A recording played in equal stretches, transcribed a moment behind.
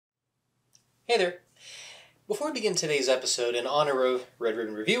Hey there! Before we begin today's episode, in honor of Red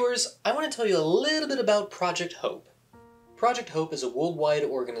Ribbon Reviewers, I want to tell you a little bit about Project Hope. Project Hope is a worldwide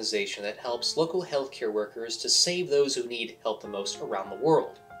organization that helps local healthcare workers to save those who need help the most around the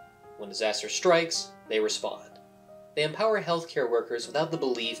world. When disaster strikes, they respond. They empower healthcare workers without the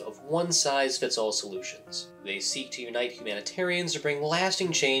belief of one-size-fits-all solutions. They seek to unite humanitarians to bring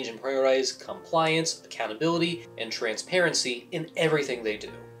lasting change and prioritize compliance, accountability, and transparency in everything they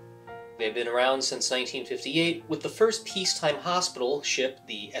do. They've been around since 1958 with the first peacetime hospital ship,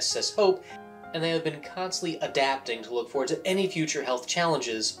 the SS Hope, and they have been constantly adapting to look forward to any future health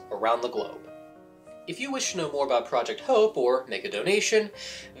challenges around the globe. If you wish to know more about Project Hope or make a donation,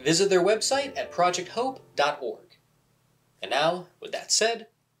 visit their website at projecthope.org. And now, with that said,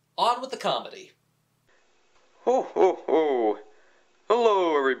 on with the comedy. Ho ho ho!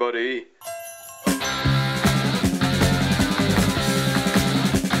 Hello everybody!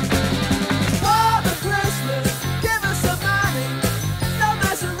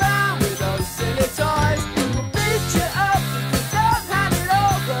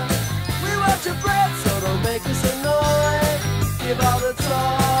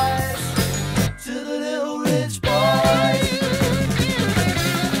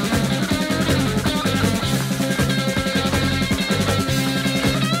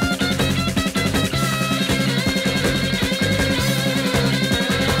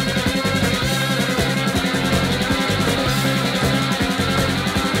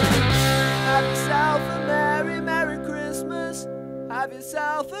 Have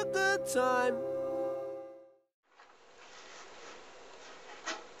yourself a good time.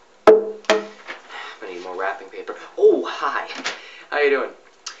 I need more wrapping paper. Oh, hi. How you doing?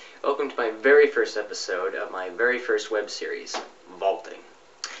 Welcome to my very first episode of my very first web series, Vaulting.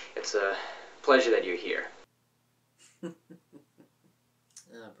 It's a pleasure that you're here. Oh,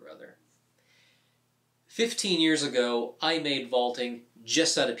 brother. 15 years ago, I made vaulting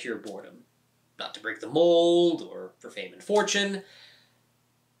just out of pure boredom. Not to break the mold, or for fame and fortune.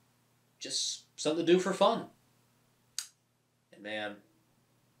 Just something to do for fun. And man,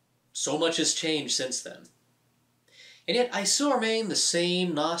 so much has changed since then. And yet, I still remain the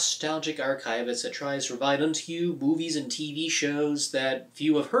same nostalgic archivist that tries to provide unto you movies and TV shows that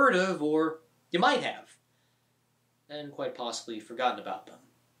few have heard of, or you might have, and quite possibly forgotten about them.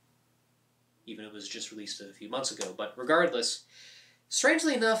 Even if it was just released a few months ago, but regardless,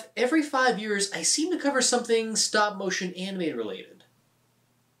 strangely enough, every 5 years I seem to cover something stop-motion animated related.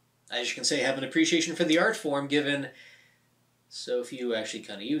 As you can say, I have an appreciation for the art form, given so few actually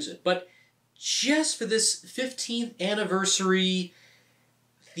kind of use it. But just for this 15th anniversary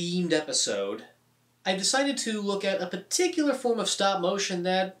themed episode, I've decided to look at a particular form of stop-motion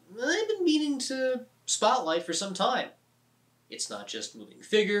that I've been meaning to spotlight for some time. It's not just moving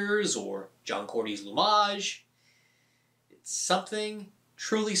figures or John Cordy's Lumage. It's something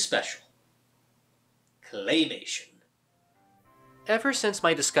truly special. Claymation. Ever since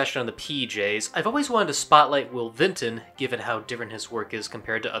my discussion on the PJs, I've always wanted to spotlight Will Vinton, given how different his work is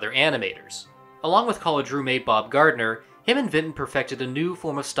compared to other animators. Along with college roommate Bob Gardner, him and Vinton perfected a new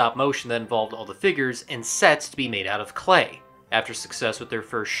form of stop-motion that involved all the figures and sets to be made out of clay. After success with their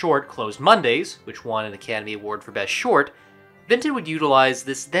first short, Closed Mondays, which won an Academy Award for Best Short, Vinton would utilize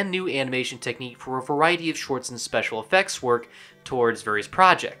this then-new animation technique for a variety of shorts and special effects work towards various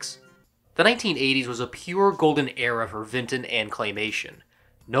projects. The 1980s was a pure golden era for Vinton and Claymation.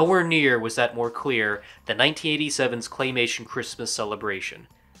 Nowhere near was that more clear than 1987's Claymation Christmas Celebration,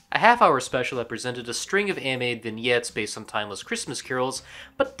 a half-hour special that presented a string of animated vignettes based on timeless Christmas carols,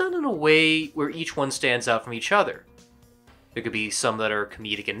 but done in a way where each one stands out from each other. There could be some that are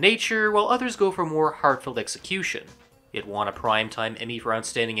comedic in nature, while others go for more heartfelt execution. It won a Primetime Emmy for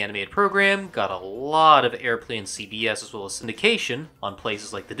Outstanding Animated Program, got a lot of airplay on CBS as well as syndication on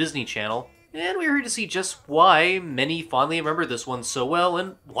places like the Disney Channel, and we're here to see just why many fondly remember this one so well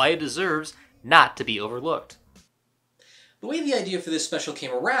and why it deserves not to be overlooked. The way the idea for this special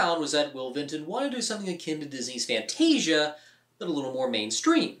came around was that Will Vinton wanted to do something akin to Disney's Fantasia, but a little more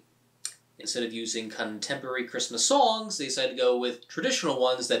mainstream. Instead of using contemporary Christmas songs, they decided to go with traditional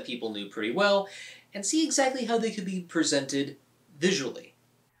ones that people knew pretty well, and see exactly how they could be presented visually.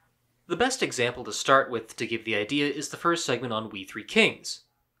 The best example to start with to give the idea is the first segment on We Three Kings.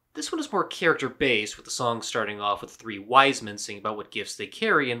 This one is more character-based, with the song starting off with three wise men singing about what gifts they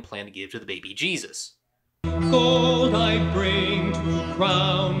carry and plan to give to the baby Jesus. Gold I bring to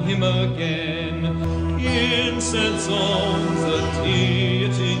crown him again, incense owns the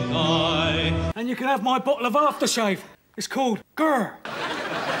deity high. And you can have my bottle of aftershave. It's called Grr.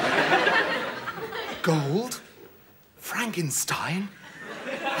 Gold, Frankenstein,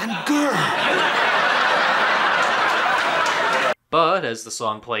 and Grr. But as the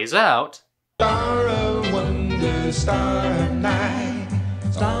song plays out, Star of wonder, star of night,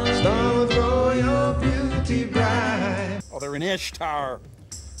 star with royal beauty bright. Oh, they're in Ishtar.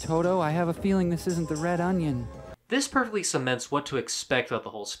 Toto, I have a feeling this isn't the Red Onion. this perfectly cements what to expect about the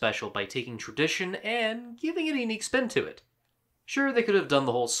whole special by taking tradition and giving it a unique spin to it. Sure, they could have done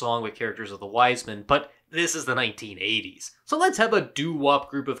the whole song with characters of the Wise Men, but this is the 1980s, so let's have a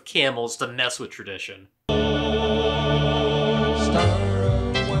doo-wop group of camels to mess with tradition. Star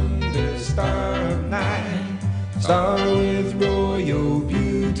of wonder, star of night, star with royal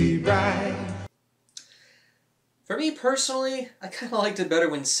beauty bright. For me personally, I kinda liked it better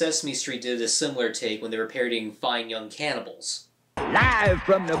when Sesame Street did a similar take when they were parodying Fine Young Cannibals. Live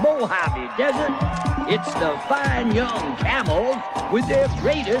from the Mojave Desert, it's the Fine Young Camels with their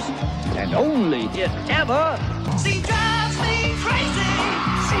greatest and only hit ever. She drives me crazy.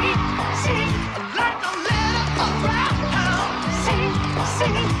 She, like a little greyhound.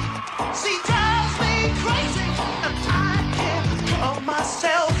 She drives me crazy, and I can't calm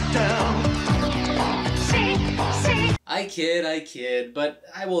myself down. I kid, but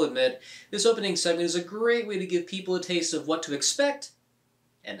I will admit, this opening segment is a great way to give people a taste of what to expect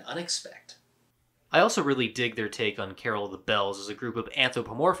and unexpect. I also really dig their take on Carol of the Bells, as a group of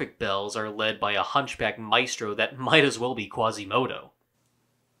anthropomorphic bells are led by a hunchback maestro that might as well be Quasimodo.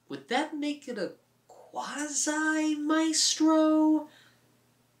 Would that make it a quasi-maestro?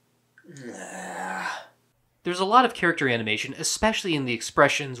 Nah. There's a lot of character animation, especially in the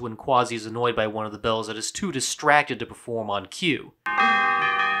expressions when Quasi is annoyed by one of the bells that is too distracted to perform on cue.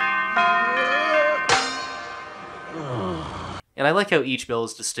 And I like how each bell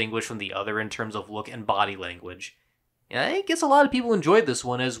is distinguished from the other in terms of look and body language. And I guess a lot of people enjoyed this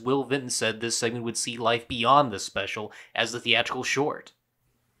one, as Will Vinton said this segment would see life beyond this special as the theatrical short.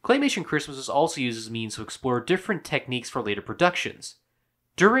 Claymation Christmas is also used as a means to explore different techniques for later productions.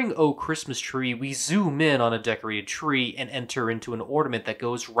 During Oh Christmas Tree, we zoom in on a decorated tree and enter into an ornament that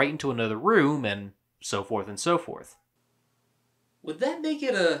goes right into another room, and so forth and so forth. Would that make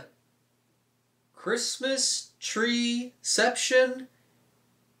it a Christmas tree-ception?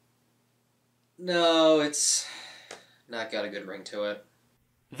 No, it's not got a good ring to it.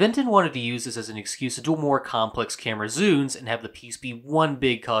 Vinton wanted to use this as an excuse to do more complex camera zooms and have the piece be one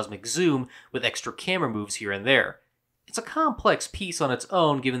big cosmic zoom with extra camera moves here and there. It's a complex piece on its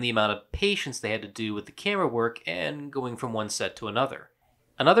own given the amount of patience they had to do with the camera work and going from one set to another.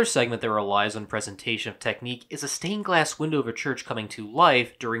 Another segment that relies on presentation of technique is a stained glass window of a church coming to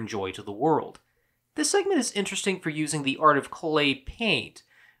life during Joy to the World. This segment is interesting for using the art of clay paint,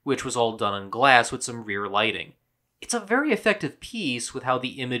 which was all done on glass with some rear lighting. It's a very effective piece with how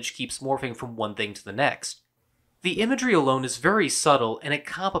the image keeps morphing from one thing to the next. The imagery alone is very subtle, and it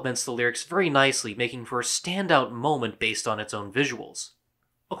complements the lyrics very nicely, making for a standout moment based on its own visuals.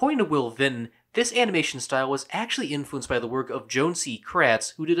 According to Will Vinton, this animation style was actually influenced by the work of Joan C.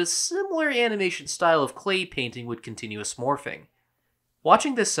 Kratz, who did a similar animation style of clay painting with continuous morphing.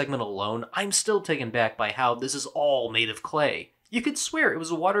 Watching this segment alone, I'm still taken back by how this is all made of clay. You could swear it was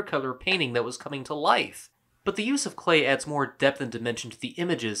a watercolor painting that was coming to life. But the use of clay adds more depth and dimension to the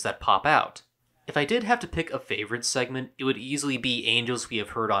images that pop out. If I did have to pick a favorite segment, it would easily be Angels We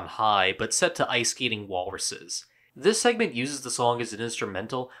Have Heard on High, but set to ice skating walruses. This segment uses the song as an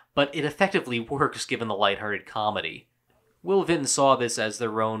instrumental, but it effectively works given the lighthearted comedy. Will Vinton saw this as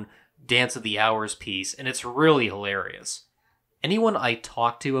their own Dance of the Hours piece, and it's really hilarious. Anyone I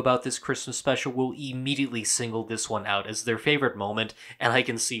talk to about this Christmas special will immediately single this one out as their favorite moment, and I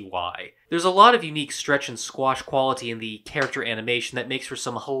can see why. There's a lot of unique stretch and squash quality in the character animation that makes for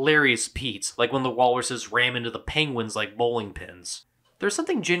some hilarious beats, like when the walruses ram into the penguins like bowling pins. There's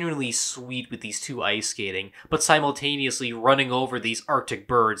something genuinely sweet with these two ice skating, but simultaneously running over these Arctic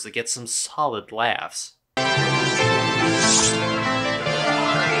birds that get some solid laughs.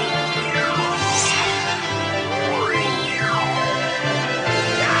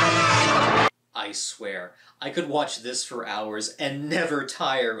 I swear, I could watch this for hours and never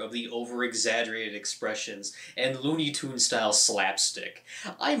tire of the over-exaggerated expressions and Looney Tunes-style slapstick.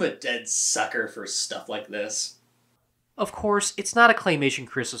 I'm a dead sucker for stuff like this. Of course, it's not a Claymation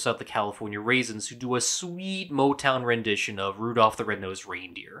Christmas without the California Raisins, who do a sweet Motown rendition of Rudolph the Red-Nosed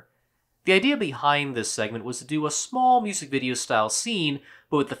Reindeer. The idea behind this segment was to do a small music video-style scene,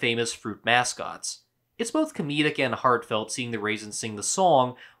 but with the famous fruit mascots. It's both comedic and heartfelt seeing the Raisins sing the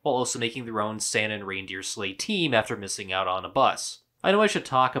song, while also making their own Santa and reindeer sleigh team after missing out on a bus. I know I should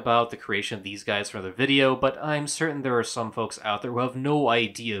talk about the creation of these guys for another video, but I'm certain there are some folks out there who have no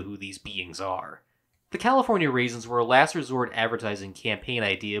idea who these beings are. The California Raisins were a last resort advertising campaign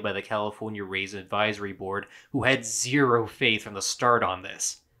idea by the California Raisin Advisory Board, who had zero faith from the start on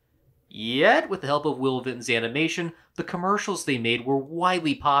this. Yet, with the help of Will Vinton's animation, the commercials they made were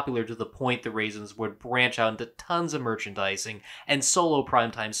widely popular to the point the Raisins would branch out into tons of merchandising and solo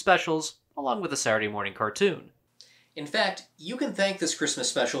primetime specials, along with a Saturday morning cartoon. In fact, you can thank this Christmas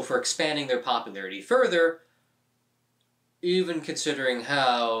special for expanding their popularity further, even considering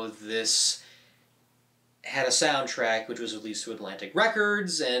how this had a soundtrack which was released through Atlantic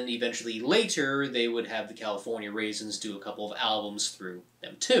Records, and eventually later they would have the California Raisins do a couple of albums through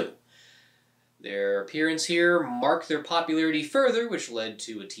them too. Their appearance here marked their popularity further, which led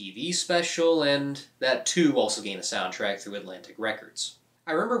to a TV special, and that too also gained a soundtrack through Atlantic Records.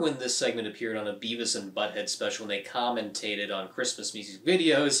 I remember when this segment appeared on a Beavis and Butthead special and they commentated on Christmas music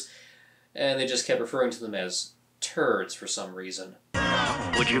videos, and they just kept referring to them as turds for some reason.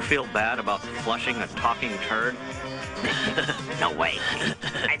 Would you feel bad about flushing a talking turd? No way.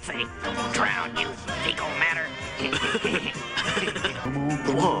 I'd say, drown, you fecal matter.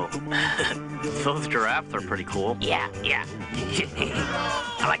 Whoa. Those giraffes are pretty cool. Yeah.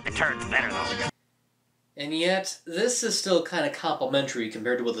 I like the turds better, though. And yet, this is still kind of complimentary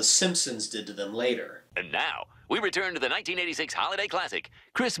compared to what The Simpsons did to them later. And now, we return to the 1986 holiday classic,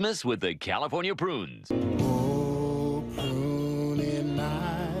 Christmas with the California Prunes. Oh, pruny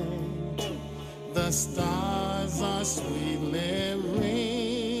night, the stars are sweetly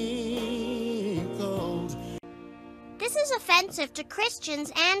wrinkled. This is offensive to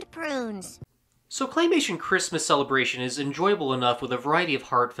Christians and prunes. So Claymation Christmas Celebration is enjoyable enough with a variety of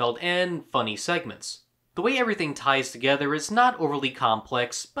heartfelt and funny segments. The way everything ties together is not overly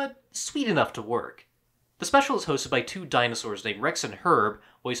complex, but sweet enough to work. The special is hosted by two dinosaurs named Rex and Herb,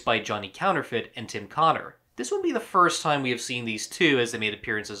 voiced by Johnny Counterfeit and Tim Connor. This wouldn't be the first time we have seen these two, as they made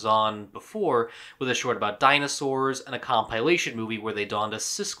appearances on before, with a short about dinosaurs and a compilation movie where they donned a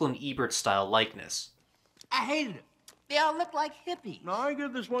Siskel and Ebert-style likeness. I hated it. They all look like hippies. No, I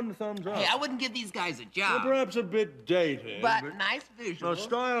give this one a thumbs up. Hey, I wouldn't give these guys a job. Well, perhaps a bit dated. But nice visual. A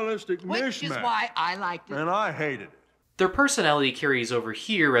stylistic which mishmash. Which is why I liked it. And I hated it. Their personality carries over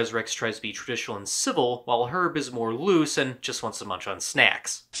here as Rex tries to be traditional and civil, while Herb is more loose and just wants to munch on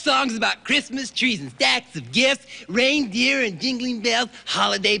snacks. Songs about Christmas trees and stacks of gifts, reindeer and jingling bells,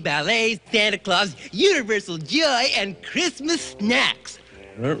 holiday ballets, Santa Claus, universal joy, and Christmas snacks.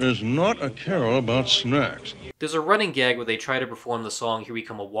 There is not a carol about snacks. There's a running gag where they try to perform the song Here We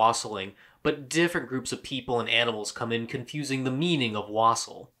Come A-Wassailing, but different groups of people and animals come in confusing the meaning of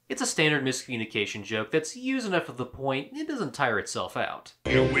wassail. It's a standard miscommunication joke that's used enough of the point it doesn't tire itself out.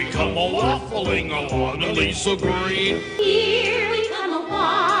 Here we come a-waffling along a Lisa Green. Here we come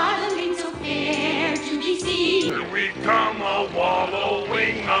a-waddling so fair to be seen. Here we come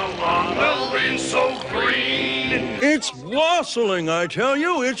a-wallowing along a Lisa Green. It's wassailing, I tell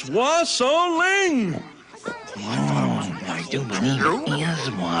you. It's wassailing. I do believe it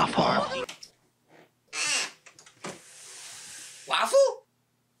is waffle. Waffle?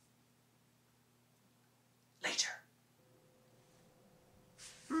 Later.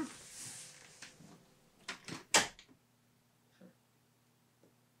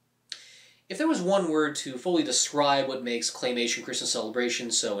 If there was one word to fully describe what makes Claymation Christmas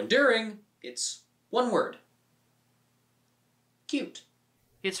Celebration so enduring, it's one word. Cute.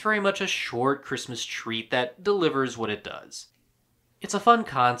 It's very much a short Christmas treat that delivers what it does. It's a fun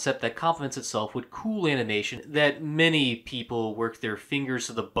concept that complements itself with cool animation that many people work their fingers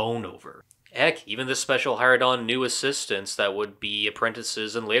to the bone over. Heck, even this special hired on new assistants that would be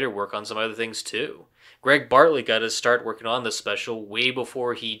apprentices and later work on some other things too. Greg Bartlett got his start working on this special way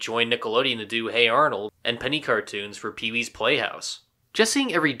before he joined Nickelodeon to do Hey Arnold and penny cartoons for Pee-wee's Playhouse. Just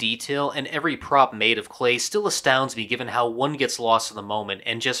seeing every detail and every prop made of clay still astounds me given how one gets lost in the moment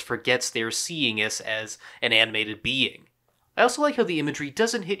and just forgets they're seeing us as an animated being. I also like how the imagery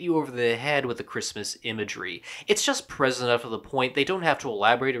doesn't hit you over the head with the Christmas imagery. It's just present enough to the point they don't have to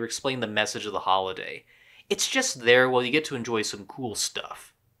elaborate or explain the message of the holiday. It's just there while you get to enjoy some cool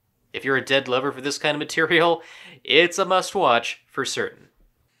stuff. If you're a dead lover for this kind of material, it's a must-watch for certain.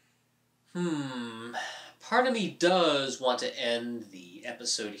 Part of me does want to end the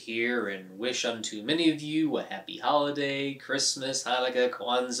episode here and wish unto many of you a happy holiday, Christmas, Hanukkah,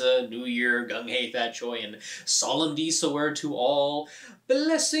 Kwanzaa, New Year, Gung Hei Fat Choi, and Solemn Desower to all.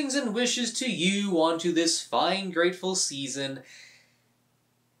 Blessings and wishes to you onto this fine, grateful season.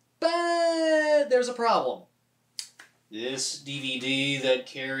 But there's a problem. This DVD that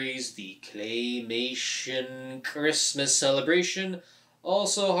carries the Claymation Christmas Celebration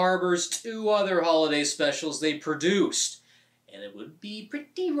also harbors two other holiday specials they produced, and it would be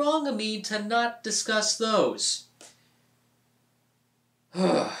pretty wrong of me to not discuss those.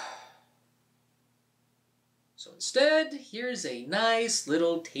 So instead, here's a nice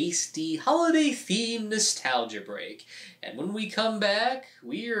little tasty holiday-themed nostalgia break. And when we come back,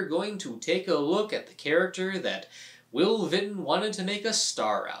 we are going to take a look at the character that Will Vinton wanted to make a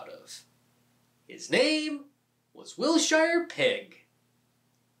star out of. His name was Wilshire Pig.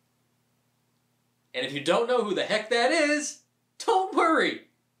 And if you don't know who the heck that is, don't worry,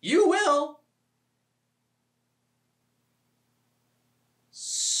 you will.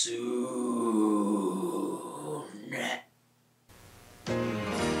 Soon.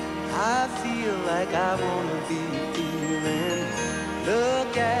 I feel like I wanna be feeling.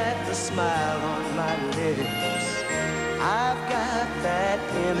 Look at the smile on my lips. I've got that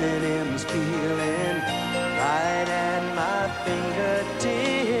M&M's feeling right at my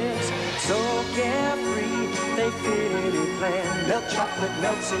fingertips. So carefree, they fit any plan. Milk chocolate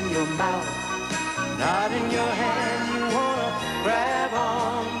melts in your mouth, not in your hand. You wanna grab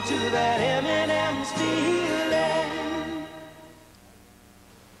on to that M&M's feeling.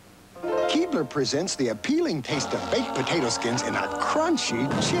 Keebler presents the appealing taste of baked potato skins in a crunchy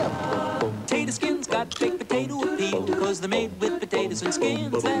chip. Potato skins got baked potato appeal because they're made with potatoes and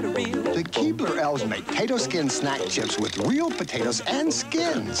skins that are real. The Keebler elves make potato skin snack chips with real potatoes and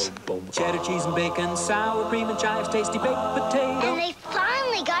skins. Cheddar cheese and bacon, sour cream and chives, tasty baked potato. And they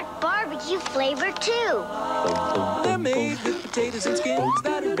finally got barbecue flavor too. They're made with potatoes and skins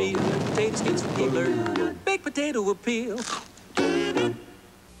that are real. Potato skins from Keebler, baked potato appeal.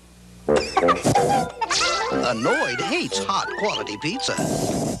 Annoyed hates hot quality pizza.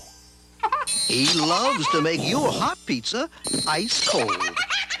 He loves to make your hot pizza ice cold.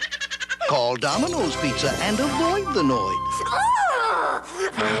 Call Domino's Pizza and avoid the noise.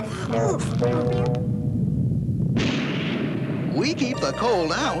 We keep the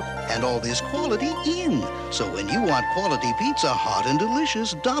cold out and all this quality in. So when you want quality pizza hot and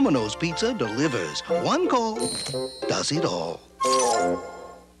delicious, Domino's Pizza delivers. One call does it all.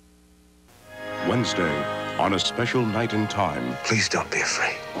 Wednesday, on a special night in time. Please don't be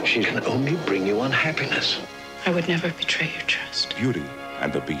afraid. She can only bring you unhappiness. I would never betray your trust. Beauty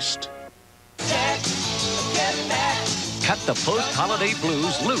and the Beast. Cut the post-holiday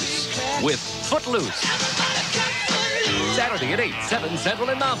blues loose with Footloose. Saturday at 8, 7 Central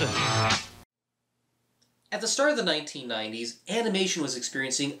and Mountain. At the start of the 1990s, animation was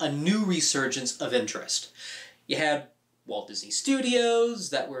experiencing a new resurgence of interest. You had Walt Disney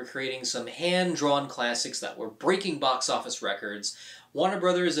Studios that were creating some hand-drawn classics that were breaking box office records, Warner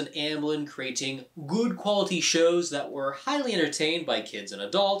Brothers and Amblin creating good quality shows that were highly entertained by kids and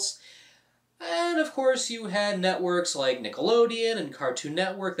adults, and of course you had networks like Nickelodeon and Cartoon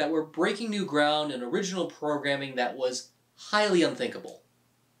Network that were breaking new ground in original programming that was highly unthinkable.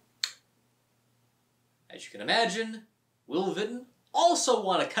 As you can imagine, Will Vinton also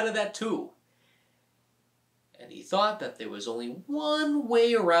wanted a cut of that too. And he thought that there was only one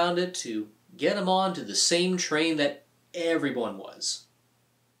way around it to get him onto the same train that everyone was.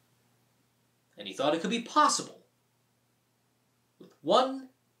 And he thought it could be possible with one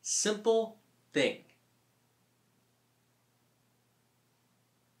simple thing.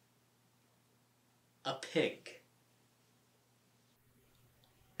 A pig.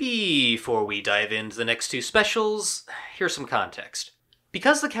 Before we dive into the next two specials, here's some context.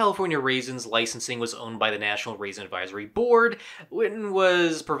 Because the California Raisins licensing was owned by the National Raisin Advisory Board, Winton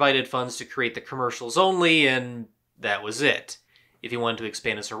was provided funds to create the commercials only, and that was it. If he wanted to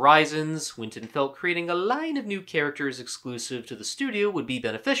expand his horizons, Winton felt creating a line of new characters exclusive to the studio would be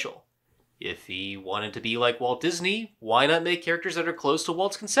beneficial. If he wanted to be like Walt Disney, why not make characters that are close to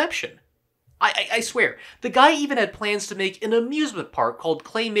Walt's conception? I swear, the guy even had plans to make an amusement park called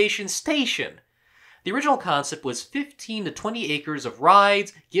Claymation Station. The original concept was 15 to 20 acres of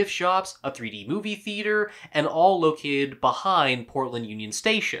rides, gift shops, a 3D movie theater, and all located behind Portland Union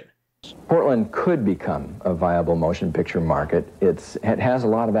Station. Portland could become a viable motion picture market. It has a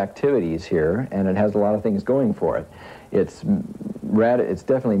lot of activities here, and it has a lot of things going for it. It's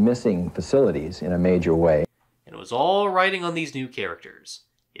definitely missing facilities in a major way. And it was all riding on these new characters.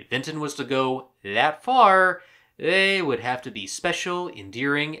 If Vinton was to go that far, they would have to be special,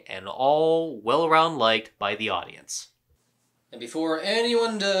 endearing, and all well-around liked by the audience. And before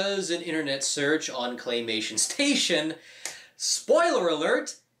anyone does an internet search on Claymation Station, spoiler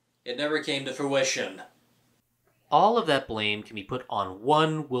alert, it never came to fruition. All of that blame can be put on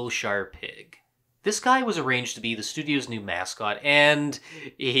one Wilshire Pig. This guy was arranged to be the studio's new mascot, and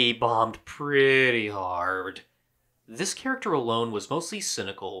he bombed pretty hard. This character alone was mostly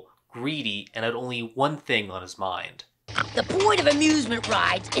cynical, greedy, and had only one thing on his mind. The point of amusement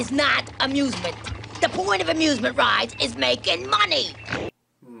rides is not amusement. The point of amusement rides is making money.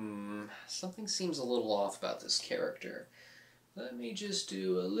 Something seems a little off about this character. Let me just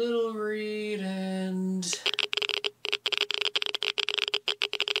do a little read and...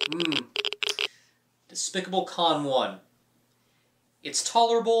 Despicable Con 1. It's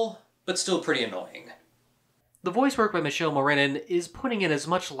tolerable, but still pretty annoying. The voice work by Michelle Morenin is putting in as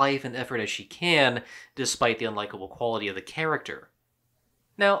much life and effort as she can, despite the unlikable quality of the character.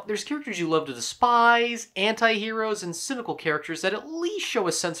 Now, there's characters you love to despise, anti-heroes, and cynical characters that at least show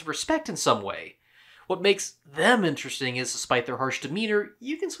a sense of respect in some way. What makes them interesting is, despite their harsh demeanor,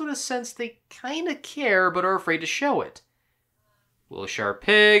 you can sort of sense they kinda care but are afraid to show it. Wilshire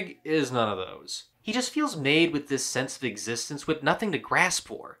Pig is none of those. He just feels made with this sense of existence with nothing to grasp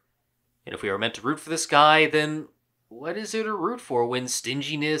for. And if we are meant to root for this guy, then what is there to root for when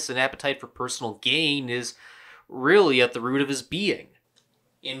stinginess and appetite for personal gain is really at the root of his being?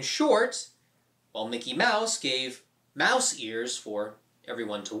 In short, while Mickey Mouse gave mouse ears for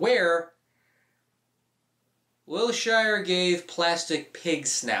everyone to wear, Wilshire gave plastic pig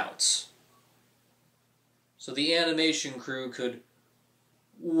snouts so the animation crew could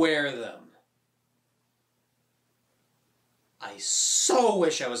wear them. I so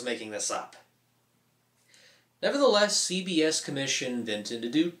wish I was making this up. Nevertheless, CBS commissioned Vinton to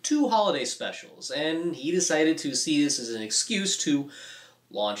do 2 holiday specials, and he decided to see this as an excuse to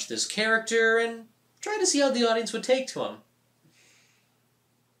launch this character and try to see how the audience would take to him.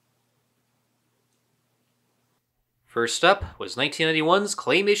 First up was 1991's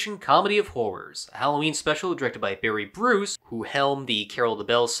Claymation Comedy of Horrors, a Halloween special directed by Barry Bruce, who helmed the Carol the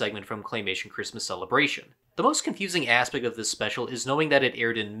Bells segment from Claymation Christmas Celebration. The most confusing aspect of this special is knowing that it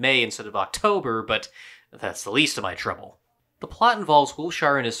aired in May instead of October, but that's the least of my trouble. The plot involves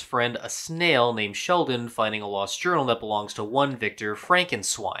Wilshire and his friend, a snail named Sheldon, finding a lost journal that belongs to one Victor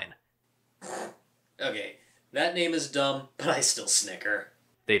Frankenswine. Okay, that name is dumb, but I still snicker.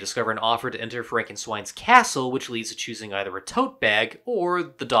 They discover an offer to enter Frankenswine's castle, which leads to choosing either a tote bag or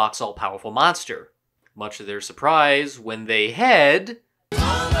the Doc's all-powerful monster. Much to their surprise, when they head...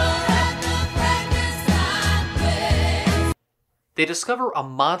 They discover a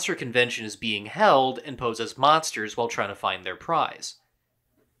monster convention is being held and pose as monsters while trying to find their prize.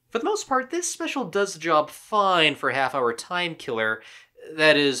 For the most part, this special does the job fine for a half-hour time killer,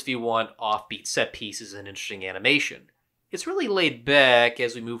 that is, if you want offbeat set pieces and interesting animation. It's really laid back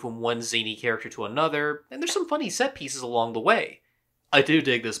as we move from one zany character to another, and there's some funny set pieces along the way. I do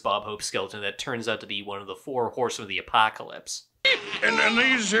dig this Bob Hope skeleton that turns out to be one of the 4 horsemen of the apocalypse. And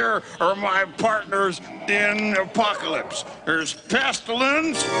these here are my partners in Apocalypse. There's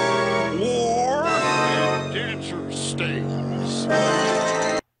Pestilence, War, and Dancer Stains.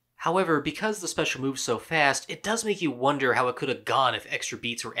 However, because the special moves so fast, it does make you wonder how it could have gone if extra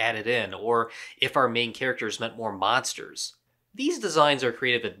beats were added in, or if our main characters meant more monsters. These designs are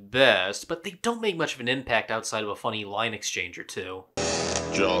creative at best, but they don't make much of an impact outside of a funny line exchange or two.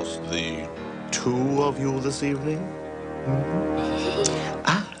 Just the 2 of you this evening?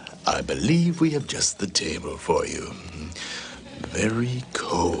 I believe we have just the table for you. Very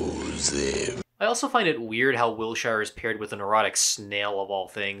cozy. I also find it weird how Wilshire is paired with a neurotic snail of all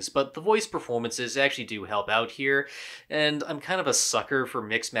things, but the voice performances actually do help out here, and I'm kind of a sucker for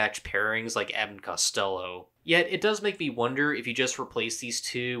mixed-match pairings like Abbott and Costello. Yet it does make me wonder if you just replace these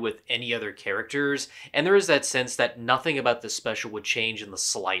 2 with any other characters, and there is that sense that nothing about this special would change in the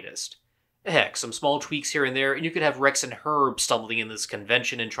slightest. Heck, some small tweaks here and there, and you could have Rex and Herb stumbling in this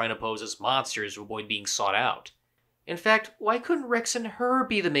convention and trying to pose as monsters to avoid being sought out. In fact, why couldn't Rex and Herb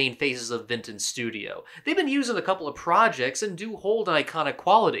be the main faces of Vinton's studio? They've been used in a couple of projects and do hold an iconic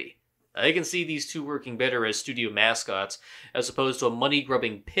quality. I can see these 2 working better as studio mascots, as opposed to a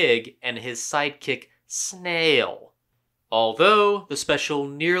money-grubbing pig and his sidekick, Snail. Although, the special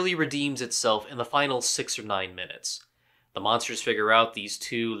nearly redeems itself in the final 6 or 9 minutes. The monsters figure out these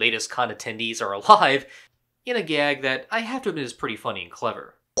 2 latest con attendees are alive, in a gag that I have to admit is pretty funny and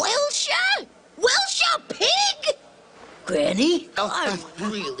clever. Wilshire? Wilshire Pig? Granny, I'm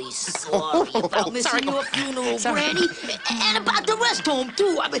really sorry about missing your funeral, Granny. And about the rest home,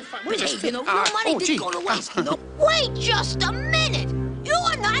 too. I mean, hey, you know, no money didn't go to waste. No. Wait just a minute!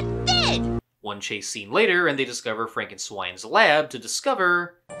 You're not dead! One chase scene later, and they discover Frankenswine's lab to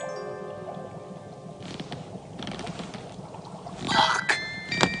discover... Look!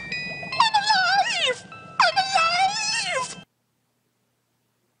 I'm alive! I'm alive!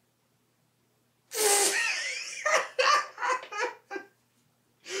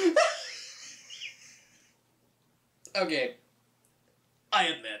 Okay, I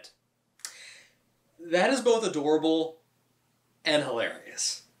admit, that is both adorable and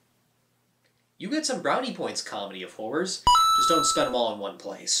hilarious. You get some brownie points, Comedy of Horrors. Just don't spend them all in one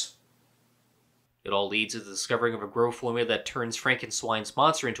place. It all leads to the discovering of a grow formula that turns Frankenstein's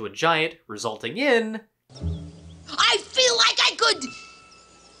monster into a giant, resulting in... I feel like I could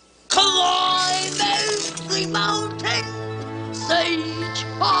climb every mountain, sage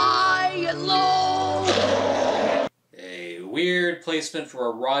high and low. A weird placement for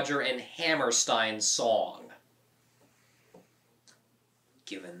a Roger and Hammerstein song.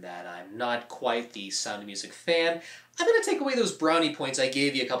 Given that I'm not quite the Sound of Music fan, I'm going to take away those brownie points I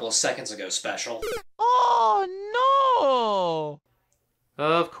gave you a couple of seconds ago, Special. Oh, no!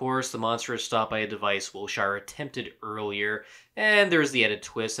 Of course, the monster is stopped by a device Wilshire attempted earlier, and there's the added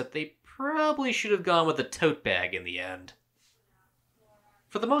twist that they probably should have gone with a tote bag in the end.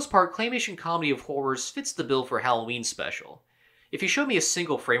 For the most part, Claymation Comedy of Horrors fits the bill for a Halloween special. If you showed me a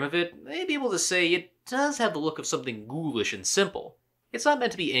single frame of it, I'd be able to say it does have the look of something ghoulish and simple. It's not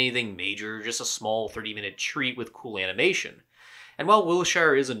meant to be anything major, just a small 30-minute treat with cool animation. And while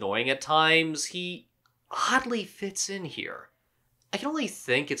Wilshire is annoying at times, he oddly fits in here. I can only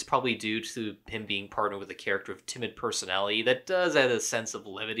think it's probably due to him being partnered with a character of timid personality that does add a sense of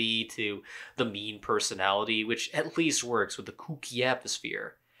levity to the mean personality, which at least works with the kooky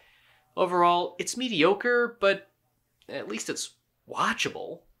atmosphere. Overall, it's mediocre, but at least it's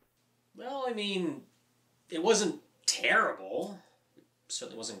watchable. Well, I mean, it wasn't terrible.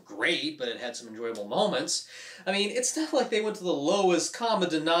 Certainly wasn't great, but it had some enjoyable moments. I mean, it's not like they went to the lowest common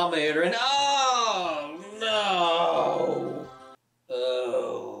denominator and oh no!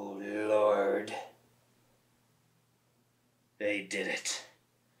 Oh Lord. They did it.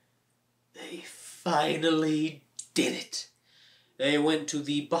 They finally did it. They went to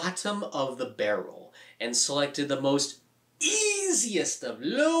the bottom of the barrel and selected the most easiest of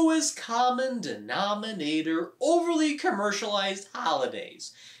lowest common denominator overly commercialized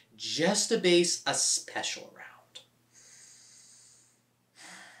holidays just to base a special around.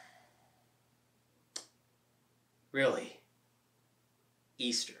 Really,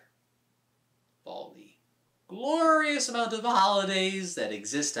 Easter, all the glorious amount of holidays that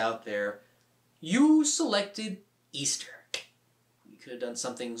exist out there, you selected Easter. You could have done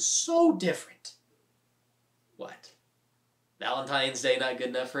something so different. What? Valentine's Day not good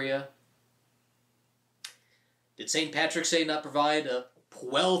enough for you? Did St. Patrick's Day not provide a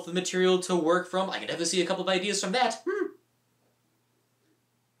wealth of material to work from? I can definitely see a couple of ideas from that.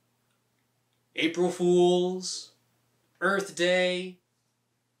 April Fools, Earth Day,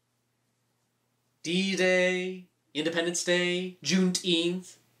 D-Day, Independence Day,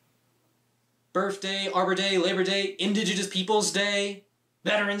 Juneteenth, Birthday, Arbor Day, Labor Day, Indigenous Peoples Day,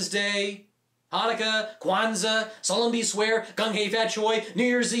 Veterans Day, Hanukkah, Kwanzaa, Solemn Be Swear, Gung Hei Fat Choi, New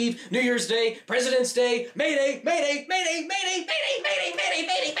Year's Eve, New Year's Day, President's Day, May Day, May Day, May Day, May Day, May Day, May Day, May Day, May Day,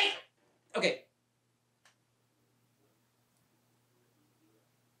 May Day. Okay.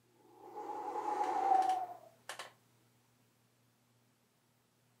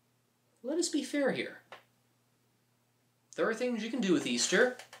 Let us be fair here. There are things you can do with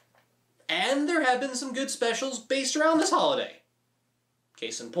Easter, and there have been some good specials based around this holiday.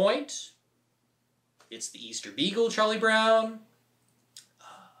 Case in point, it's the Easter Beagle, Charlie Brown.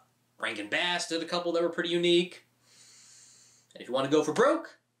 Rankin Bass did a couple that were pretty unique. And if you want to go for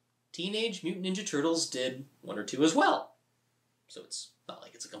broke, Teenage Mutant Ninja Turtles did one or two as well. So it's not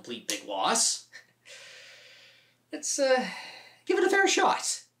like it's a complete big loss. Let's give it a fair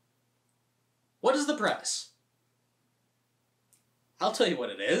shot. What is the premise? I'll tell you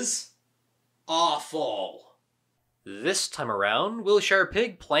what it is. Awful. This time around, Wilshire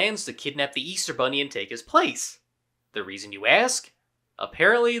Pig plans to kidnap the Easter Bunny and take his place. The reason you ask?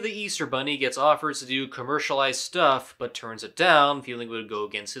 Apparently the Easter Bunny gets offers to do commercialized stuff, but turns it down, feeling it would go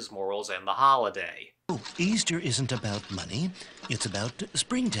against his morals and the holiday. Easter isn't about money. It's about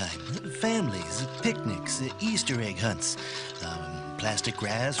springtime, families, picnics, Easter egg hunts, plastic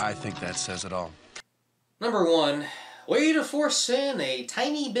grass. I think that says it all. Number one, way to force in a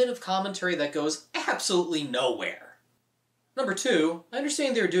tiny bit of commentary that goes absolutely nowhere. Number two, I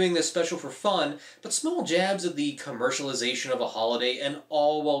understand they're doing this special for fun, but small jabs of the commercialization of a holiday and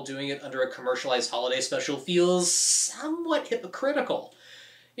all while doing it under a commercialized holiday special feels somewhat hypocritical.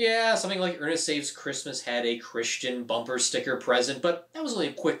 Yeah, something like Ernest Saves Christmas had a Christian bumper sticker present, but that was only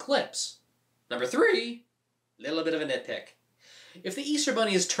a quick glimpse. Number three, little bit of a nitpick. If the Easter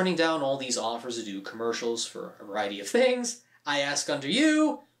Bunny is turning down all these offers to do commercials for a variety of things, I ask unto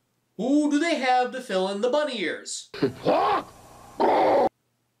you, who do they have to fill in the bunny ears?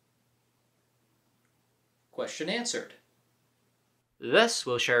 Question answered. Thus,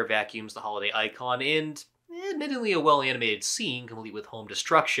 Wilshire vacuums the holiday icon and admittedly a well-animated scene complete with home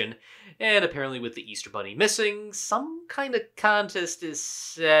destruction, and apparently with the Easter Bunny missing, some kind of contest is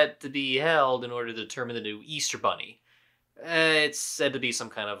set to be held in order to determine the new Easter Bunny. It's said to be some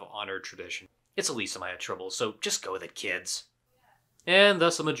kind of honored tradition. It's at least my trouble, so just go with it, kids. And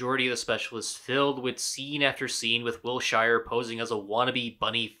thus a majority of the special is filled with scene after scene with Will Shire posing as a wannabe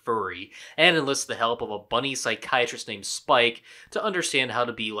bunny furry, and enlists the help of a bunny psychiatrist named Spike to understand how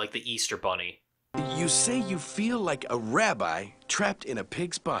to be like the Easter Bunny. You say you feel like a rabbi trapped in a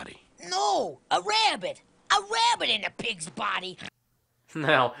pig's body. No, a rabbit! A rabbit in a pig's body!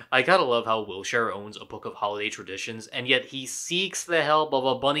 Now, I gotta love how Wilshire owns a book of holiday traditions, and yet he seeks the help of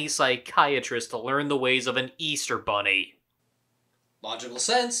a bunny psychiatrist to learn the ways of an Easter bunny. Logical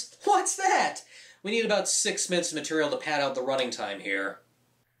sense? What's that? We need about 6 minutes of material to pad out the running time here.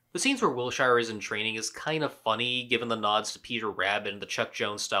 The scenes where Wilshire is in training is kind of funny, given the nods to Peter Rabbit and the Chuck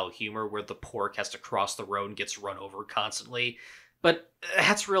Jones-style humor where the pork has to cross the road and gets run over constantly. But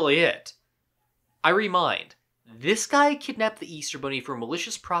that's really it. I remind, this guy kidnapped the Easter Bunny for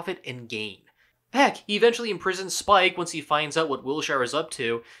malicious profit and gain. Heck, he eventually imprisons Spike once he finds out what Wilshire is up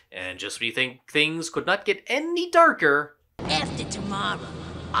to, and just when you think things could not get any darker... After tomorrow,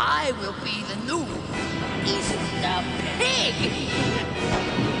 I will be the new Easter pig!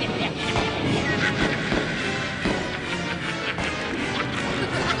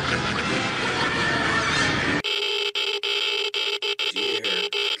 Dear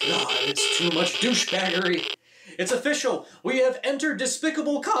God, it's too much douchebaggery. It's official. We have entered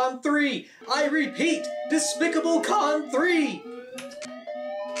Despicable Con 3. I repeat, Despicable Con 3.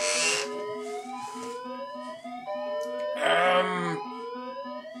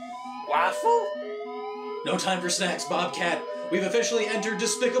 Waffle? No time for snacks, Bobcat. We've officially entered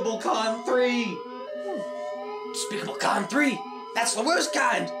Despicable Con 3. Despicable Con 3? That's the worst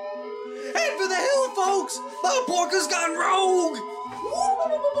kind. Head for the hill, folks! The pork has gone rogue!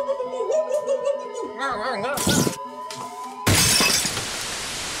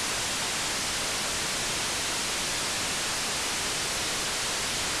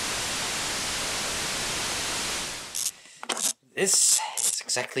 This is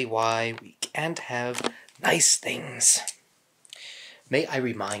exactly why we can't have nice things. May I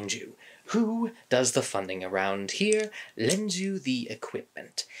remind you, who does the funding around here lends you the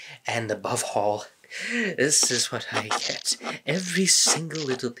equipment. And above all, this is what I get. Every single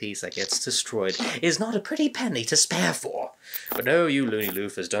little piece that gets destroyed is not a pretty penny to spare for. But no, you loony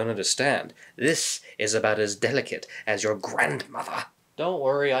loofers don't understand. This is about as delicate as your grandmother. Don't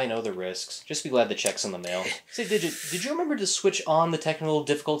worry, I know the risks. Just be glad the check's in the mail. Say, Digit, did you remember to switch on the technical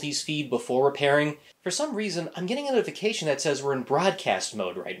difficulties feed before repairing? For some reason, I'm getting a notification that says we're in broadcast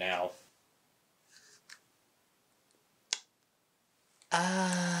mode right now.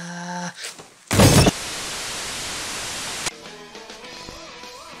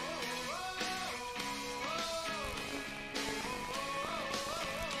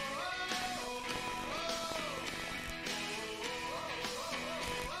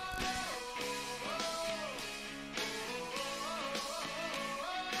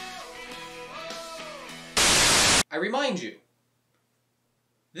 I remind you,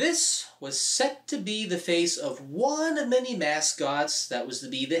 this was set to be the face of one of many mascots that was to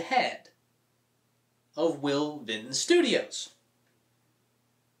be the head of Will Vinton Studios.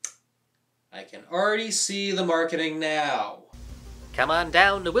 I can already see the marketing now. Come on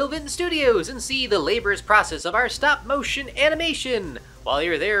down to Will Vinton Studios and see the laborious process of our stop-motion animation. While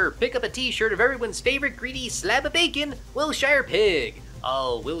you're there, pick up a t-shirt of everyone's favorite greedy slab of bacon, Wilshire Pig.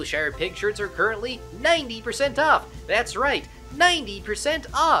 All Wilshire Pig shirts are currently 90% off. That's right, 90%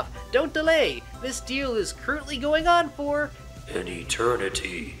 off. Don't delay. This deal is currently going on for an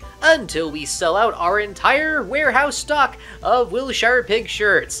eternity. Until we sell out our entire warehouse stock of Wilshire Pig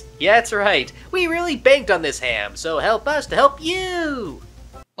shirts. Yeah, that's right. We really banked on this ham, so help us to help you.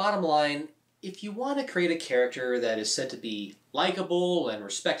 Bottom line, if you want to create a character that is said to be likable and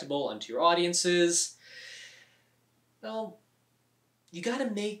respectable unto your audiences, well, you gotta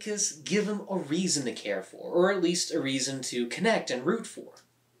give them a reason to care for, or at least a reason to connect and root for.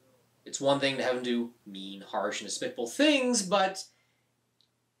 It's one thing to have him do mean, harsh, and despicable things, but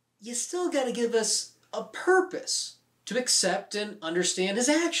you still gotta give us a purpose to accept and understand his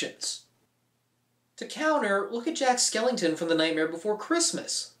actions. To counter, look at Jack Skellington from The Nightmare Before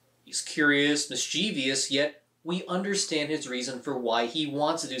Christmas. He's curious, mischievous, yet we understand his reason for why he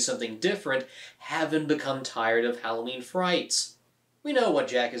wants to do something different, having become tired of Halloween frights. We know what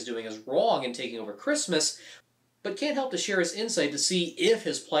Jack is doing is wrong in taking over Christmas, but can't help to share his insight to see if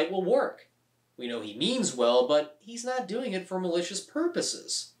his plight will work. We know he means well, but he's not doing it for malicious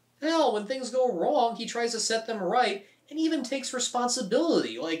purposes. Hell, when things go wrong, he tries to set them right and even takes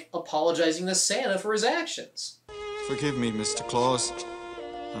responsibility, like apologizing to Santa for his actions. Forgive me, Mr. Claus.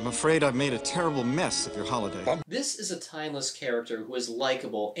 I'm afraid I've made a terrible mess of your holiday. This is a timeless character who is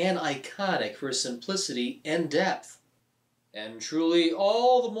likable and iconic for his simplicity and depth. And truly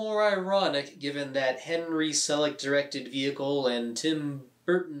all the more ironic given that Henry Selick directed vehicle and Tim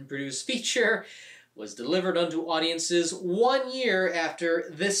Burton produced feature was delivered unto audiences 1 year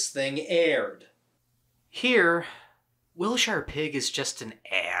after this thing aired. Here, Wilshire Pig is just an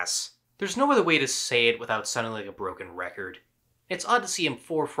ass. There's no other way to say it without sounding like a broken record. It's odd to see him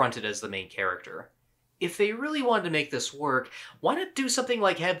forefronted as the main character. If they really wanted to make this work, why not do something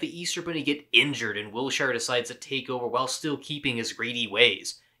like have the Easter Bunny get injured and Wilshire decides to take over while still keeping his greedy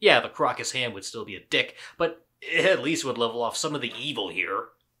ways? Yeah, the Crocus Ham would still be a dick, but at least would level off some of the evil here.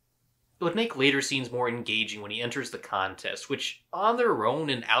 It would make later scenes more engaging when he enters the contest, which on their own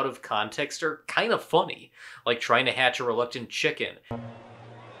and out of context are kind of funny, like trying to hatch a reluctant chicken.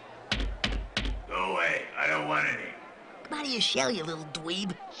 Go away, I don't want any. Come out of your shell, you little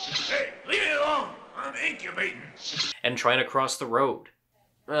dweeb. Hey, leave me alone, I'm incubating. And trying to cross the road.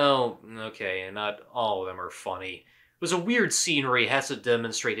 Oh, okay, and not all of them are funny. It was a weird scene where he has to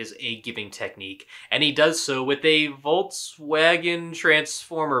demonstrate his egg-giving technique, and he does so with a Volkswagen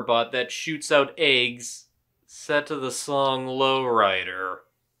Transformer bot that shoots out eggs, set to the song Lowrider.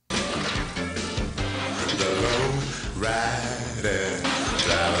 Lowrider,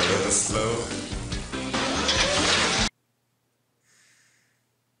 drive a little slow.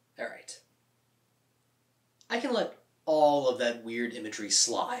 Alright. I can let all of that weird imagery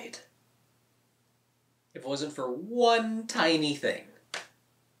slide. If it wasn't for one tiny thing.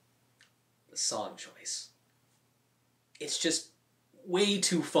 The song choice. It's just way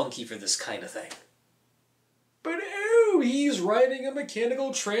too funky for this kind of thing. But oh, he's riding a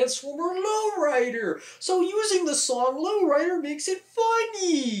mechanical transformer lowrider, so using the song Lowrider makes it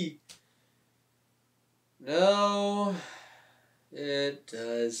funny! No, it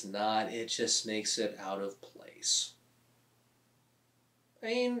does not. It just makes it out of place. I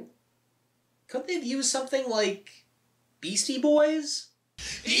mean, couldn't they have used something like Beastie Boys?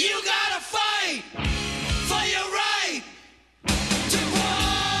 You gotta fight for your right to party!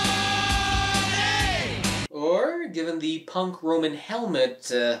 Or, given the punk Roman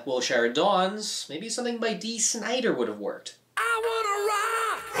helmet Wilshire dons, maybe something by Dee Snider would have worked. I wanna rock!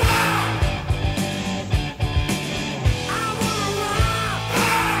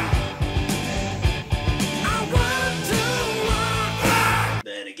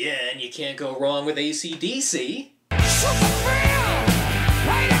 Then again, you can't go wrong with AC/DC.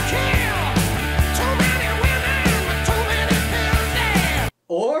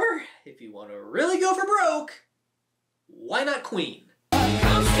 Or, if you want to really go for broke, why not Queen?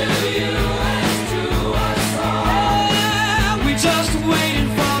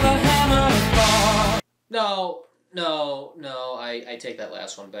 No, I take that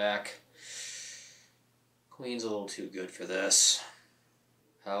last one back. Queen's a little too good for this.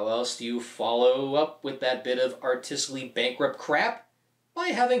 How else do you follow up with that bit of artistically bankrupt crap? By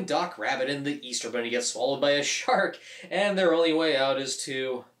having Doc Rabbit and the Easter Bunny get swallowed by a shark, and their only way out is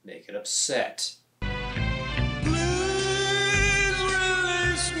to make it upset. Please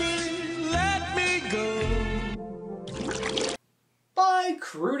release me, let me go. By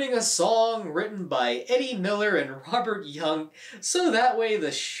crooning a song written by Eddie Miller and Robert Young, so that way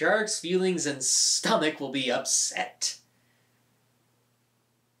the shark's feelings and stomach will be upset.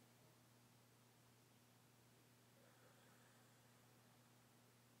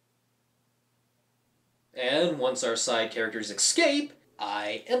 And once our side characters escape,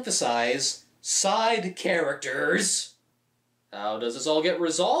 I emphasize side characters. How does this all get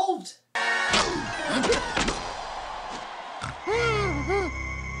resolved?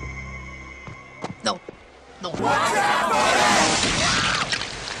 No.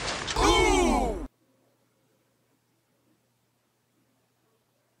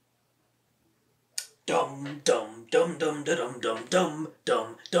 Dum dum dum dum da dum dum dum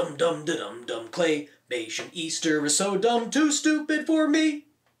dum dum dum da dum dum. Claymation Easter is so dumb, too stupid for me.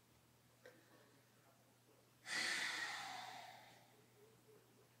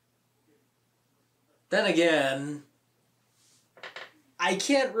 Then again, I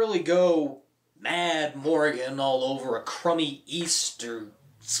can't really go Mad Morgan all over a crummy Easter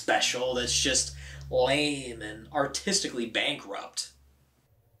special that's just lame and artistically bankrupt.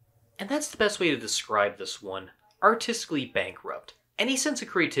 And that's the best way to describe this one. Artistically bankrupt. Any sense of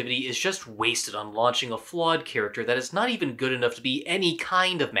creativity is just wasted on launching a flawed character that is not even good enough to be any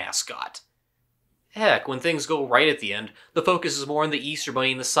kind of mascot. Heck, when things go right at the end, the focus is more on the Easter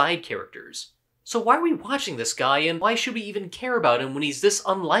Bunny and the side characters. So why are we watching this guy, and why should we even care about him when he's this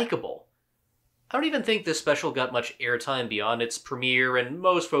unlikable? I don't even think this special got much airtime beyond its premiere, and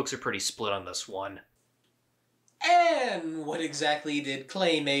most folks are pretty split on this one. And what exactly did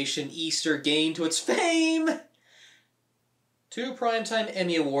Claymation Easter gain to its fame? 2 Primetime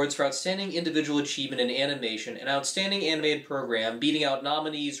Emmy Awards for Outstanding Individual Achievement in Animation and Outstanding Animated Program, beating out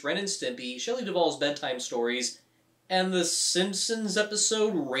nominees Ren and Stimpy, Shelley Duvall's Bedtime Stories, and the Simpsons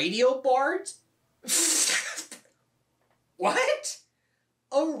episode Radio Bart? What?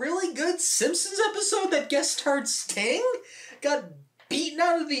 A really good Simpsons episode that guest starred Sting got beaten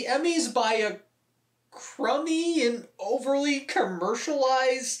out of the Emmys by a crummy and overly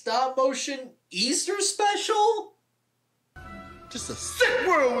commercialized stop-motion Easter special? Just a sick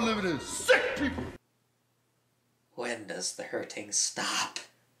world we're living in. Sick people. When does the hurting stop?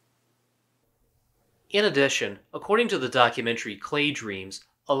 In addition, according to the documentary Clay Dreams,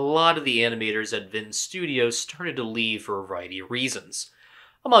 a lot of the animators at Vinton Studios started to leave for a variety of reasons.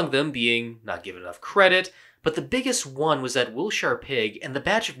 Among them being not given enough credit, but the biggest one was that Wilshire Pig and the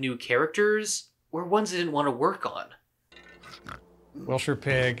batch of new characters were ones they didn't want to work on. Wilshire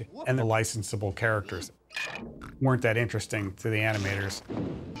Pig and the licensable characters weren't that interesting to the animators.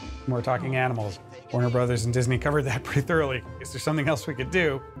 We're talking animals. Warner Brothers and Disney covered that pretty thoroughly. Is there something else we could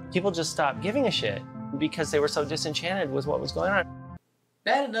do? People just stopped giving a shit because they were so disenchanted with what was going on.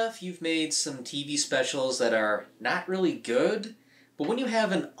 Bad enough you've made some TV specials that are not really good, but when you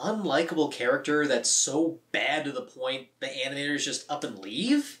have an unlikable character that's so bad to the point the animators just up and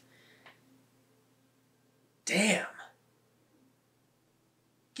leave? Damn.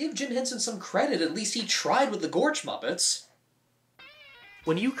 Give Jim Henson some credit, at least he tried with the Gorge Muppets.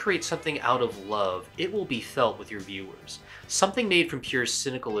 When you create something out of love, it will be felt with your viewers. Something made from pure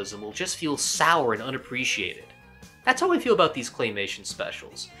cynicalism will just feel sour and unappreciated. That's how I feel about these Claymation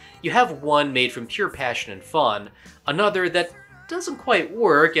specials. You have one made from pure passion and fun, another that doesn't quite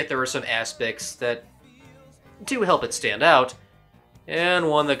work, yet there are some aspects that do help it stand out, and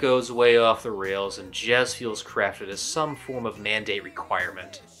one that goes way off the rails and just feels crafted as some form of mandate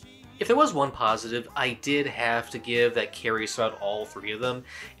requirement. If there was one positive I did have to give that carries throughout all 3 of them,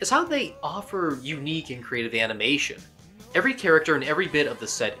 is how they offer unique and creative animation. Every character and every bit of the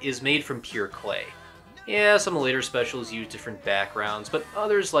set is made from pure clay. Yeah, some later specials use different backgrounds, but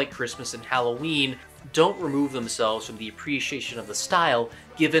others like Christmas and Halloween don't remove themselves from the appreciation of the style,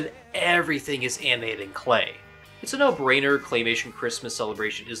 given everything is animated in clay. It's a no-brainer Claymation Christmas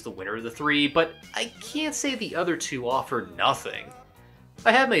Celebration is the winner of the 3, but I can't say the other 2 offer nothing.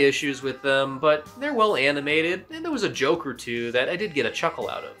 I have my issues with them, but they're well animated, and there was a joke or two that I did get a chuckle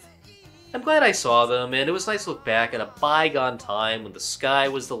out of. I'm glad I saw them, and it was nice to look back at a bygone time when the sky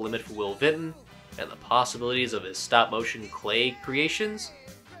was the limit for Will Vinton, and the possibilities of his stop-motion clay creations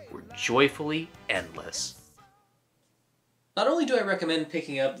were joyfully endless. Not only do I recommend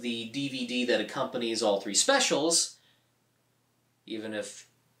picking up the DVD that accompanies all 3 specials, even if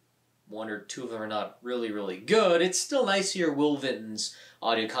 1 or 2 of them are not really good, it's still nice to hear Will Vinton's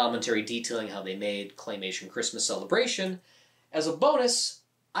audio commentary detailing how they made Claymation Christmas Celebration. As a bonus,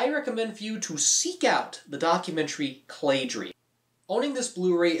 I recommend for you to seek out the documentary Clay Dream. Owning this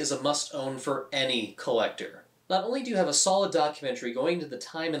Blu-ray is a must-own for any collector. Not only do you have a solid documentary going into the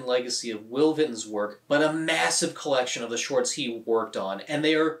time and legacy of Will Vinton's work, but a massive collection of the shorts he worked on, and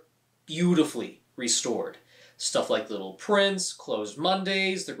they are beautifully restored. Stuff like Little Prince, Closed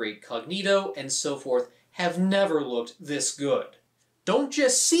Mondays, The Great Cognito, and so forth have never looked this good. Don't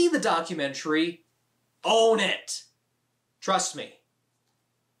just see the documentary, own it! Trust me.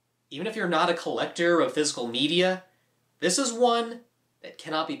 Even if you're not a collector of physical media, this is one that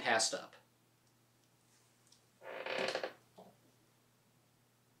cannot be passed up.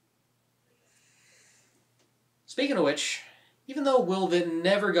 Speaking of which, even though Will Vinton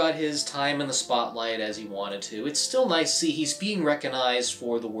never got his time in the spotlight as he wanted to, it's still nice to see he's being recognized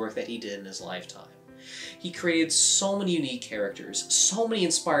for the work that he did in his lifetime. He created so many unique characters, so many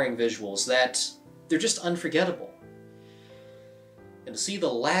inspiring visuals that they're just unforgettable. And to see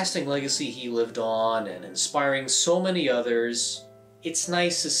the lasting legacy he lived on and inspiring so many others, it's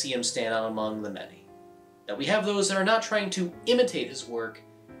nice to see him stand out among the many. That we have those that are not trying to imitate his work,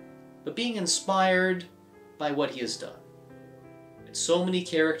 but being inspired by what he has done. And so many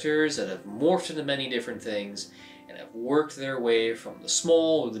characters that have morphed into many different things and have worked their way from the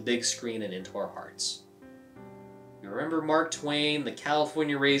small or the big screen and into our hearts. We remember Mark Twain, the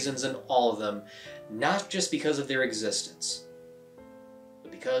California Raisins, and all of them, not just because of their existence,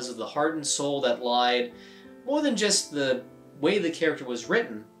 but because of the heart and soul that lied, more than just the way the character was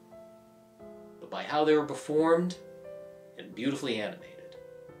written, but but by how they were performed and beautifully animated.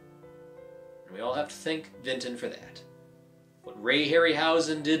 And we all have to thank Vinton for that. What Ray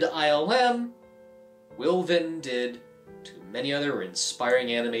Harryhausen did to ILM, Will Vinton did to many other inspiring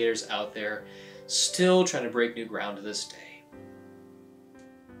animators out there, still trying to break new ground to this day.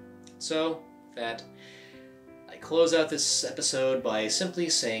 So, with that, I close out this episode by simply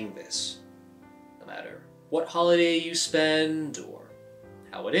saying this. No matter what holiday you spend, or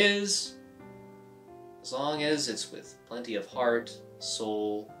how it is, as long as it's with plenty of heart,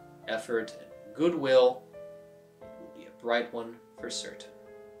 soul, effort, and goodwill, it will be a bright one for certain.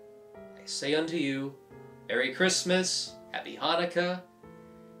 I say unto you, Merry Christmas, Happy Hanukkah,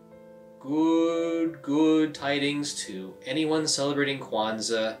 good tidings to anyone celebrating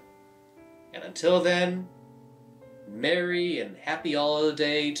Kwanzaa, and until then, merry and happy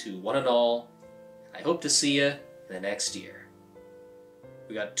holiday to one and all. I hope to see you in the next year.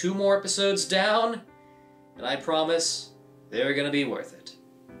 We got 2 more episodes down, and I promise they're gonna be worth it.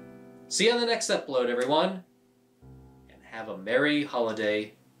 See you on the next upload, everyone, and have a merry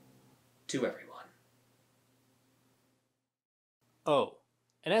holiday to everyone. Oh,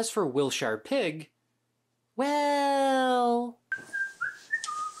 and as for Wilshire Pig, well...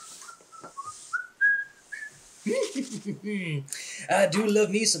 I do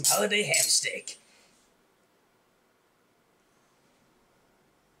love me some holiday ham steak.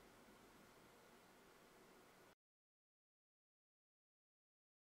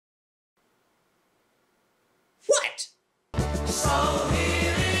 What? So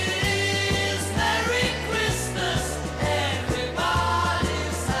here it is, Merry Christmas,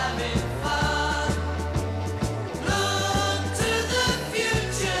 everybody's having fun. Look to the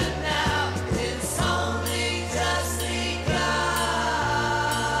future now, it's only just begun.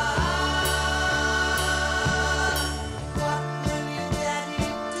 What will your daddy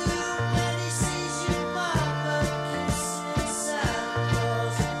do when he sees your mama kissing Santa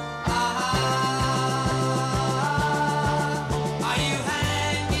Claus? Are you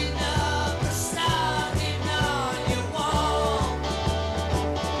hanging up a stocking on your wall?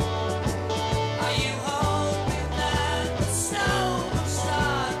 Are you hoping that the snow will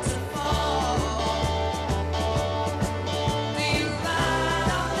start to fall? Do you ride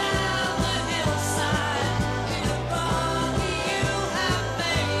on down the hillside in a buggy you have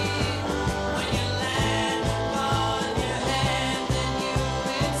made? When you land upon your hand and you've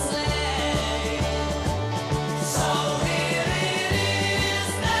been slayed. So here it is,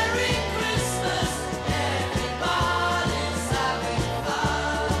 Merry Christmas, everybody's having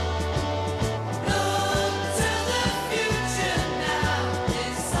fun. Look to the future now,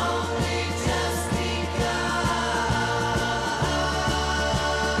 it's only just begun.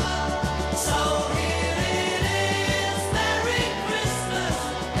 So here it is, Merry Christmas,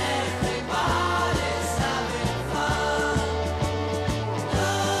 everybody's having fun.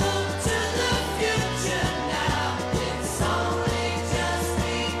 Look to the future now, it's only just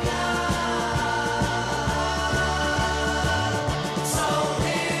begun. So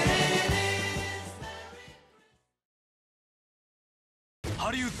here it is.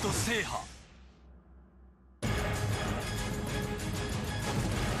 ハリウッド制覇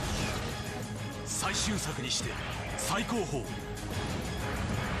最終作にして最高峰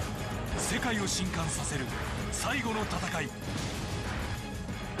世界を震撼させる最後の戦い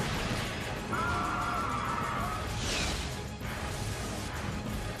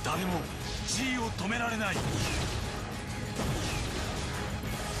誰も G を止められない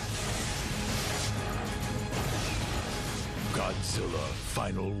Godzilla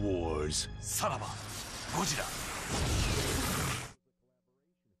Final Wars さらばゴジラ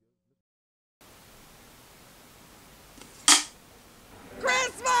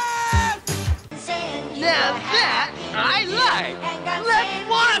Now that I like!